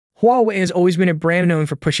Huawei has always been a brand known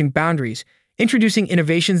for pushing boundaries, introducing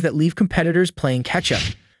innovations that leave competitors playing catch-up.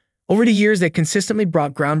 Over the years, they consistently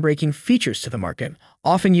brought groundbreaking features to the market,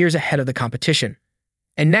 often years ahead of the competition.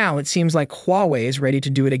 And now it seems like Huawei is ready to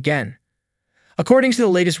do it again. According to the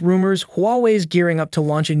latest rumors, Huawei is gearing up to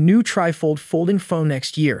launch a new trifold folding phone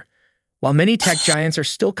next year. While many tech giants are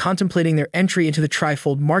still contemplating their entry into the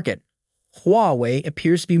trifold market, Huawei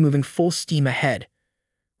appears to be moving full steam ahead.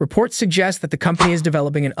 Reports suggest that the company is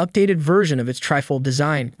developing an updated version of its trifold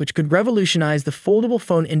design, which could revolutionize the foldable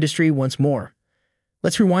phone industry once more.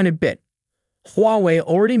 Let's rewind a bit. Huawei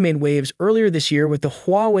already made waves earlier this year with the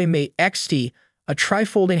Huawei Mate X-T, a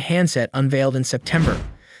trifolding handset unveiled in September.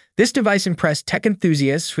 This device impressed tech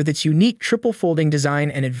enthusiasts with its unique triple-folding design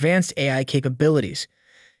and advanced AI capabilities.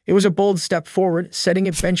 It was a bold step forward, setting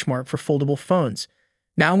a benchmark for foldable phones.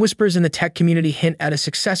 Now whispers in the tech community hint at a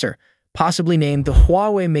successor, possibly named the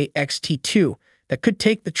Huawei Mate X-T2, that could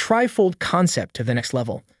take the trifold concept to the next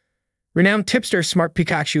level. Renowned tipster Smart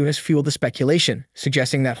Pikachu has fueled the speculation,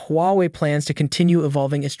 suggesting that Huawei plans to continue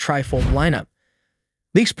evolving its trifold lineup.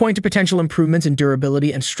 Leaks point to potential improvements in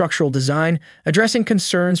durability and structural design, addressing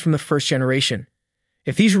concerns from the first generation.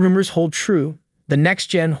 If these rumors hold true, the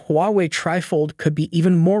next-gen Huawei trifold could be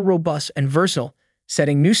even more robust and versatile,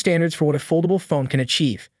 setting new standards for what a foldable phone can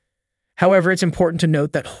achieve. However, it's important to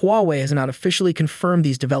note that Huawei has not officially confirmed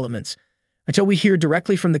these developments. Until we hear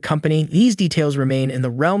directly from the company, these details remain in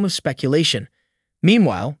the realm of speculation.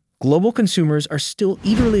 Meanwhile, global consumers are still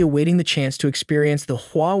eagerly awaiting the chance to experience the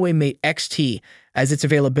Huawei Mate X-T, as its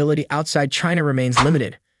availability outside China remains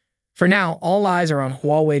limited. For now, all eyes are on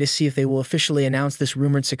Huawei to see if they will officially announce this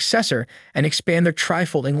rumored successor and expand their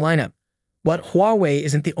trifolding lineup. But Huawei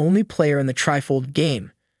isn't the only player in the trifold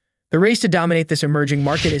game. The race to dominate this emerging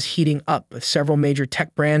market is heating up, with several major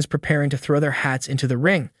tech brands preparing to throw their hats into the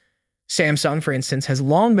ring. Samsung, for instance, has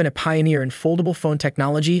long been a pioneer in foldable phone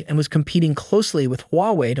technology and was competing closely with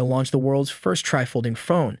Huawei to launch the world's first trifolding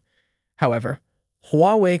phone. However,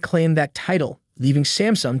 Huawei claimed that title, leaving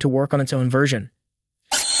Samsung to work on its own version.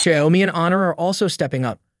 Xiaomi and Honor are also stepping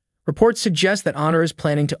up. Reports suggest that Honor is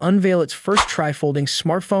planning to unveil its first trifolding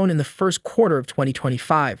smartphone in the first quarter of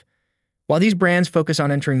 2025. While these brands focus on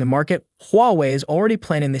entering the market, Huawei is already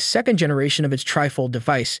planning the second generation of its trifold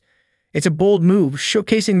device. It's a bold move,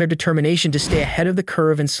 showcasing their determination to stay ahead of the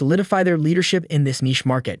curve and solidify their leadership in this niche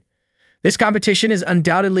market. This competition is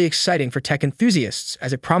undoubtedly exciting for tech enthusiasts,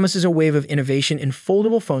 as it promises a wave of innovation in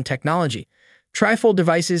foldable phone technology. Trifold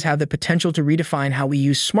devices have the potential to redefine how we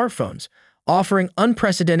use smartphones, offering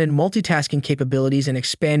unprecedented multitasking capabilities and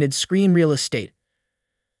expanded screen real estate.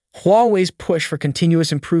 Huawei's push for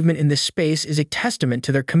continuous improvement in this space is a testament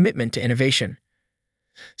to their commitment to innovation.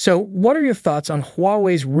 So, what are your thoughts on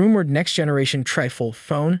Huawei's rumored next-generation trifold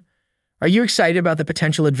phone? Are you excited about the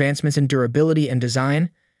potential advancements in durability and design?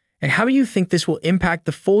 And how do you think this will impact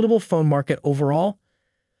the foldable phone market overall?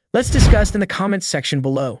 Let's discuss in the comments section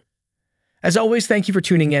below. As always, thank you for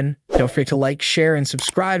tuning in. Don't forget to like, share, and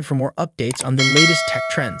subscribe for more updates on the latest tech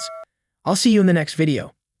trends. I'll see you in the next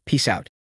video. Peace out.